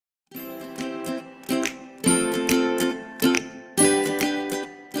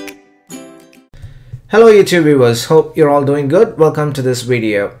Hello YouTube viewers, hope you're all doing good. Welcome to this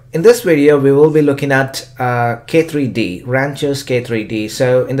video. In this video we will be looking at K3D, Rancher's K3D.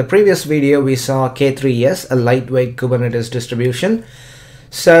 So in the previous video we saw K3S, a lightweight Kubernetes distribution.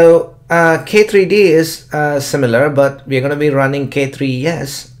 So K3D is similar, but we're going to be running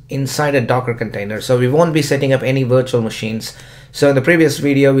K3S inside a Docker container. So we won't be setting up any virtual machines. So in the previous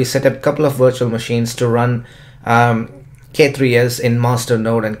video we set up a couple of virtual machines to run K3S in master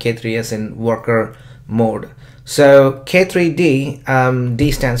node and K3S in worker mode. So K3D,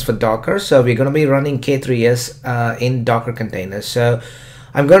 D stands for Docker. So we're going to be running K3S in Docker containers. So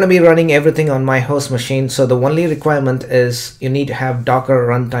I'm going to be running everything on my host machine. So the only requirement is you need to have Docker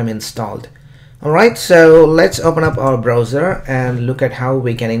runtime installed. Alright, so let's open up our browser and look at how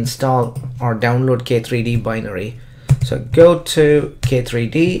we can install or download K3D binary. So go to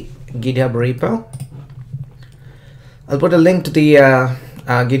K3D GitHub repo. I'll put a link to the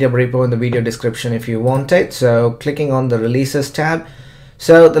GitHub repo in the video description if you want it. So clicking on the releases tab.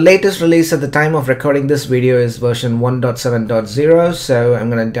 So the latest release at the time of recording this video is version 1.7.0. So I'm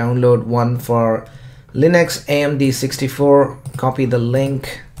going to download one for Linux AMD 64, copy the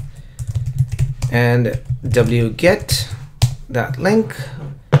link and wget that link.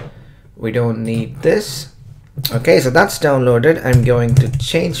 We don't need this. Okay, so that's downloaded. I'm going to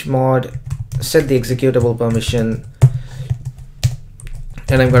change mod, set the executable permission,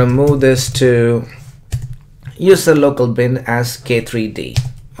 and I'm going to move this to user local bin as K3D.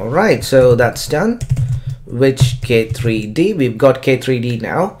 Alright, so that's done. Which K3D? We've got K3D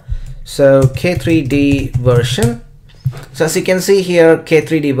now. So K3D version. So as you can see here,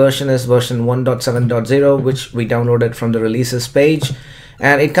 K3D version is version 1.7.0, which we downloaded from the releases page.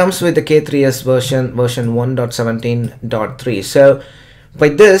 And it comes with the K3S version 1.17.3. So by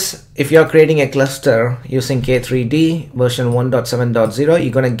this, if you're creating a cluster using K3D version 1.7.0,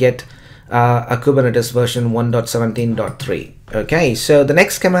 you're going to get a Kubernetes version 1.17.3. Okay, so the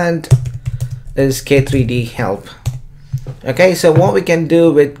next command is K3D help. Okay, so what we can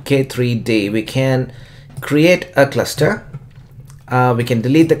do with K3D, we can create a cluster. We can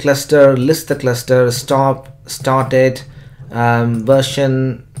delete the cluster, list the cluster, stop, start it,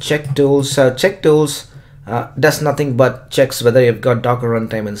 version, check tools. So check tools does nothing but checks whether you've got Docker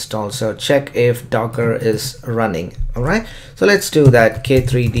runtime installed. So check if Docker is running. All right, so let's do that.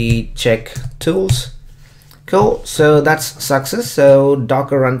 K3D check tools. Cool, so that's success. So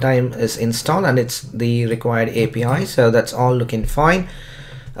Docker runtime is installed and it's the required API. So that's all looking fine.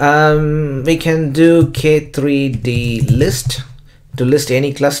 We can do K3D list to list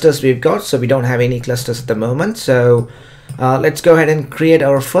any clusters we've got. So we don't have any clusters at the moment. So let's go ahead and create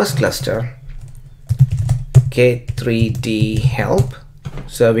our first cluster. K3D help.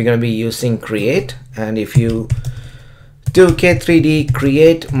 So we're going to be using create, and if you do K3D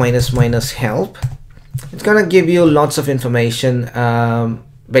create minus help, it's going to give you lots of information,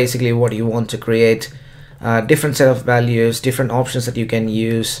 basically what you want to create, different set of values, different options that you can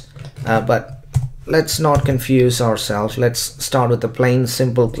use, but let's not confuse ourselves. Let's start with a plain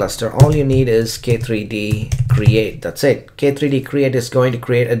simple cluster. All you need is K3D create. That's it. K3D create is going to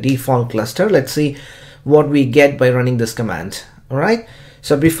create a default cluster. Let's see what we get by running this command. All right,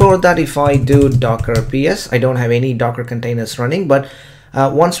 so before that, if I do docker ps, I don't have any Docker containers running, but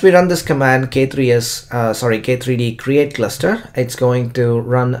once we run this command K3D create cluster, it's going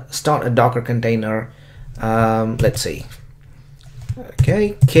to start a Docker container. Let's see.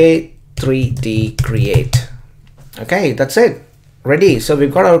 Okay, K3D create. Okay, that's it, ready. So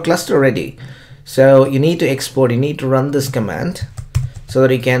we've got our cluster ready. So you need to export, you need to run this command so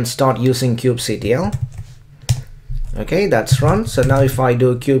that you can start using kubectl. Okay, that's run. So now if I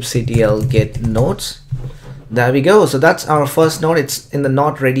do kubectl get nodes, there we go. So that's our first node. It's in the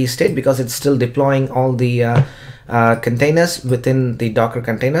not ready state because it's still deploying all the containers within the Docker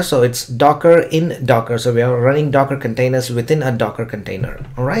container. So it's Docker in Docker. So we are running Docker containers within a Docker container.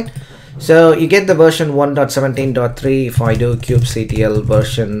 All right. So you get the version 1.17.3. If I do kubectl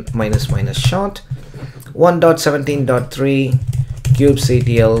version short 1.17.3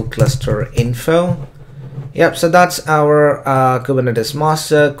 kubectl cluster info. Yep, so that's our Kubernetes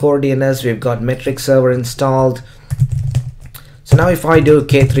master, core DNS. We've got metric server installed. So now if I do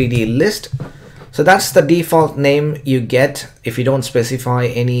K3D list, so that's the default name you get if you don't specify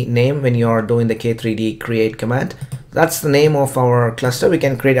any name when you are doing the K3D create command. That's the name of our cluster. We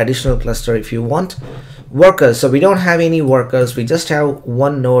can create additional cluster if you want. Workers, so we don't have any workers. We just have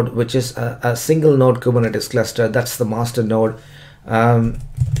one node, which is a single node Kubernetes cluster. That's the master node.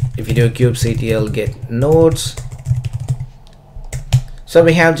 If you do kubectl get nodes, so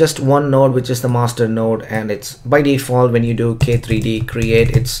we have just one node, which is the master node, and it's by default when you do K3D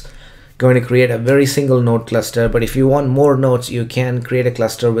create, it's going to create a very single node cluster, but if you want more nodes, you can create a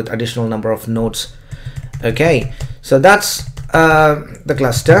cluster with additional number of nodes. Okay, so that's the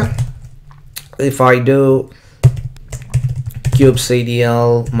cluster. If I do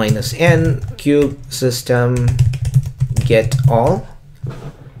kubectl -n kube system get all.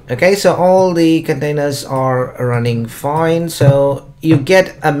 Okay, so all the containers are running fine. So you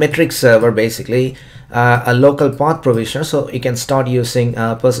get a metric server, basically a local path provisioner, so you can start using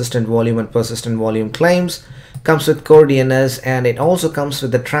persistent volume and persistent volume claims. Comes with core DNS, and it also comes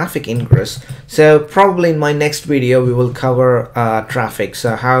with the traffic ingress. So probably in my next video we will cover traffic,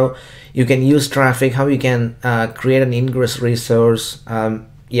 so how you can use traffic, how you can create an ingress resource.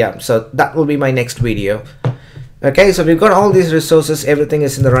 Yeah, so that will be my next video. Okay, so we've got all these resources, everything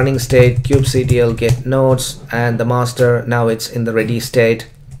is in the running state, kubectl get nodes, and the master, now it's in the ready state.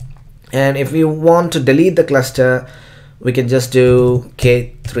 And if we want to delete the cluster, we can just do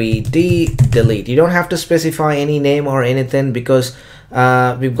K3D delete. You don't have to specify any name or anything, because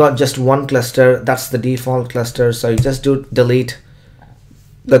we've got just one cluster, that's the default cluster. So you just do delete,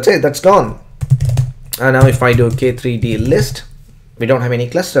 that's it, that's gone. And now if I do K3D list, we don't have any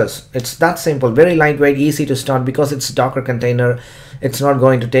clusters. It's that simple, very lightweight, easy to start, because it's Docker container. It's not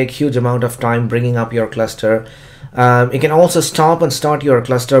going to take huge amount of time bringing up your cluster. You can also stop and start your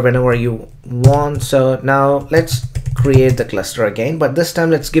cluster whenever you want. So now let's create the cluster again, but this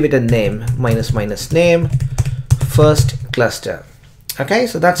time let's give it a name, --name first cluster. Okay,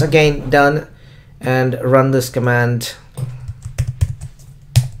 so that's again done, and run this command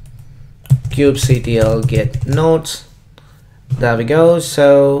kubectl get nodes. There we go.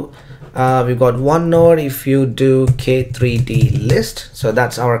 So we've got one node. If you do K3D list, so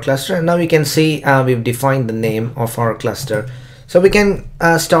that's our cluster. And now you can see we've defined the name of our cluster. So we can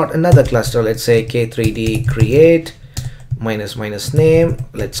start another cluster. Let's say K3D create --name.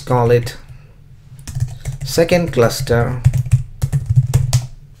 Let's call it second cluster.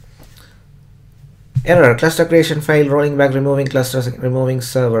 Error, cluster creation failed, rolling back, removing clusters, removing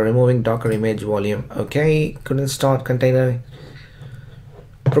server, removing Docker image volume. Okay, couldn't start container.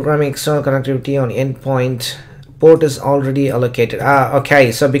 Programming external connectivity on endpoint. Port is already allocated.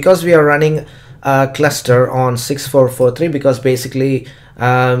 Okay, so because we are running a cluster on 6443, because basically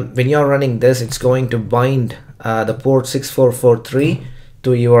when you're running this, it's going to bind the port 6443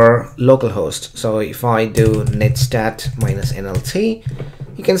 to your local host. So if I do netstat -nlt,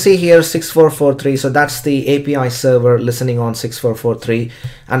 you can see here 6443. So that's the API server listening on 6443,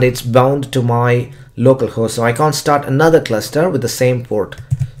 and it's bound to my local host. So I can't start another cluster with the same port.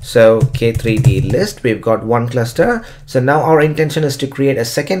 So K3D list, we've got one cluster. So now our intention is to create a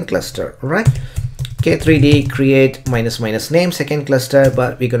second cluster, right? K3D create --name second cluster,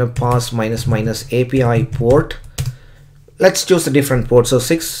 but we're going to pass --API port. Let's choose a different port, so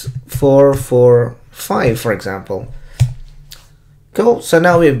 6445 for example. Cool, so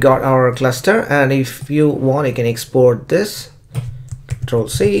now we've got our cluster, and if you want you can export this, Control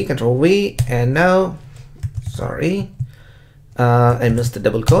C, Control V, and now, sorry, I missed the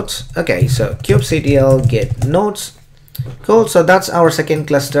double quotes. Okay, so kubectl get nodes. Cool, so that's our second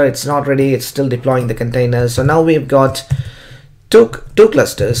cluster. It's not ready, it's still deploying the containers. So now we've got two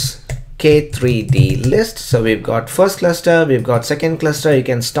clusters, K3D list. So we've got first cluster, we've got second cluster. You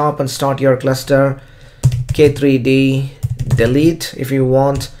can stop and start your cluster. K3D delete if you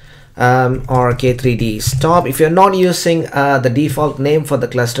want, or K3D stop. If you're not using the default name for the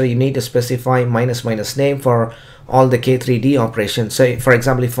cluster, you need to specify --name for all the K3D operations. So for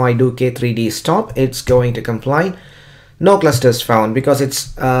example, if I do K3D stop, it's going to comply. No clusters found, because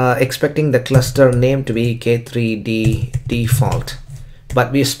it's expecting the cluster name to be K3D default,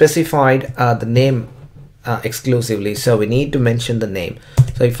 but we specified the name exclusively, so we need to mention the name.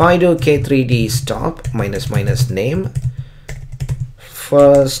 So if I do K3D stop --name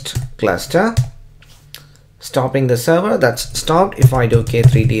first cluster, stopping the server, that's stopped. If I do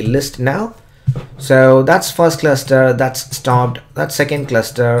K3D list now, so that's first cluster, that's stopped, that's second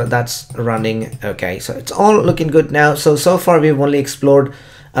cluster, that's running. Okay, so it's all looking good now. So far we've only explored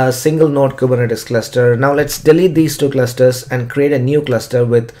a single node Kubernetes cluster. Now let's delete these two clusters and create a new cluster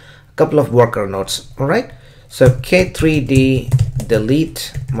with a couple of worker nodes. All right, so K3D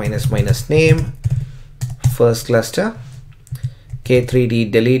delete --name first cluster,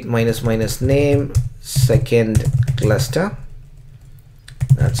 K3D delete --name second cluster.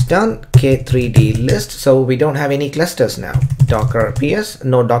 That's done. K3D list. So we don't have any clusters now. Docker PS,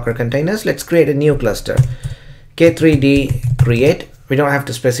 no Docker containers. Let's create a new cluster. K3D create. We don't have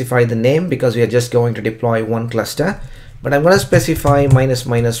to specify the name because we are just going to deploy one cluster. But I'm going to specify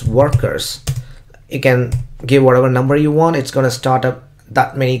 --workers. You can give whatever number you want. It's going to start up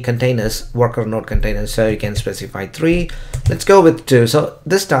that many containers, worker node containers, so you can specify 3. Let's go with 2. So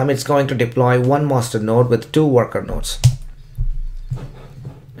this time it's going to deploy one master node with 2 worker nodes.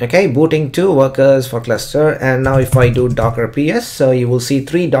 Okay, booting 2 workers for cluster. And now if I do docker ps, so you will see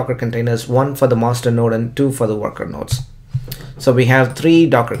 3 docker containers, 1 for the master node and 2 for the worker nodes. So we have 3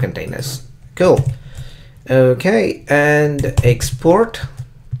 docker containers. Cool. Okay, and export.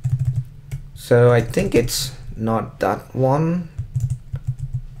 So I think it's not that one.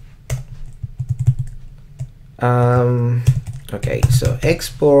 Okay, so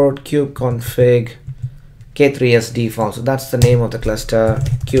export kubeconfig K3S default. So that's the name of the cluster.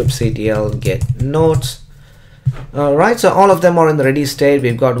 kubectl get nodes. Alright, so all of them are in the ready state.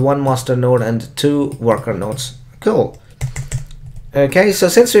 We've got 1 master node and 2 worker nodes. Cool. Okay, so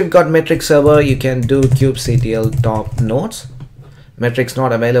since we've got metric server, you can do kubectl top nodes. Metrics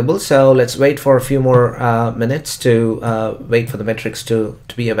not available, so let's wait for a few more minutes to wait for the metrics to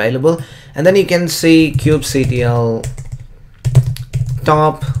be available, and then you can see kubectl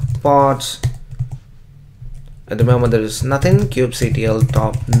top pods. At the moment there is nothing. Kubectl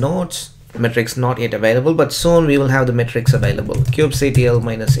top nodes, metrics not yet available, but soon we will have the metrics available. Kubectl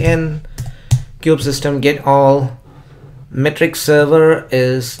 -n kube system get all. Metric server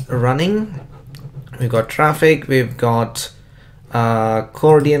is running. We've got traffic, we've got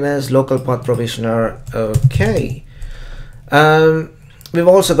core DNS, local path provisioner. Okay, we've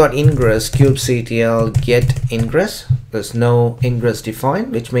also got Ingress, kubectl get Ingress. There's no Ingress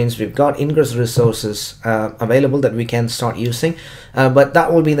defined, which means we've got Ingress resources available that we can start using, but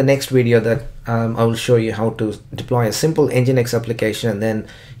that will be the next video that I will show you how to deploy a simple Nginx application and then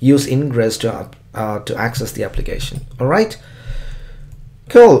use Ingress to access the application. All right,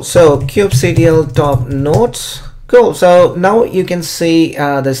 cool. So kubectl top nodes. Cool. So now you can see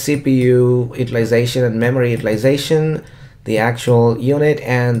the CPU utilization and memory utilization, the actual unit,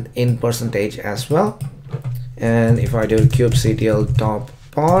 and in percentage as well. And if I do kubectl top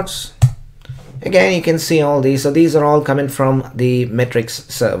pods, again you can see all these. So these are all coming from the metrics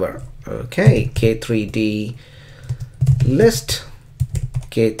server. Okay, K3D list,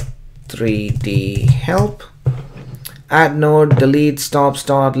 K3D help, add node, delete, stop,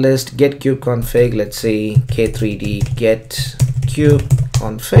 start list, get kubeconfig. Let's see, K3D get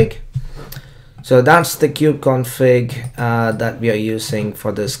kubeconfig. So that's the kubeconfig that we are using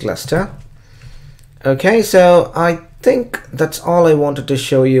for this cluster. Okay, so I think that's all I wanted to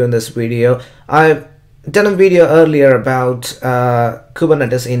show you in this video. I've done a video earlier about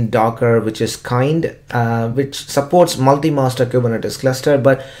Kubernetes in Docker, which is kind, which supports multi-master Kubernetes cluster,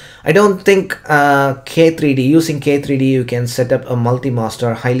 but I don't think K3D, using K3D, you can set up a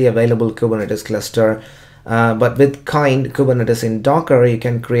multi-master highly available Kubernetes cluster. But with kind Kubernetes in Docker, you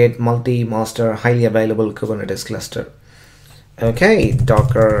can create multi-master highly available Kubernetes cluster. Okay,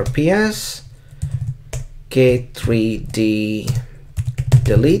 docker ps K3D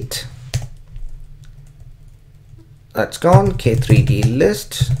delete. That's gone. K3D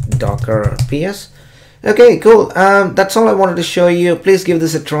list, docker ps. Okay, cool. That's all I wanted to show you. Please give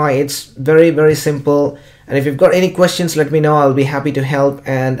this a try. It's very simple. And if you've got any questions, let me know. I'll be happy to help,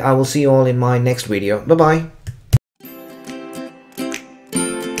 and I will see you all in my next video. Bye bye.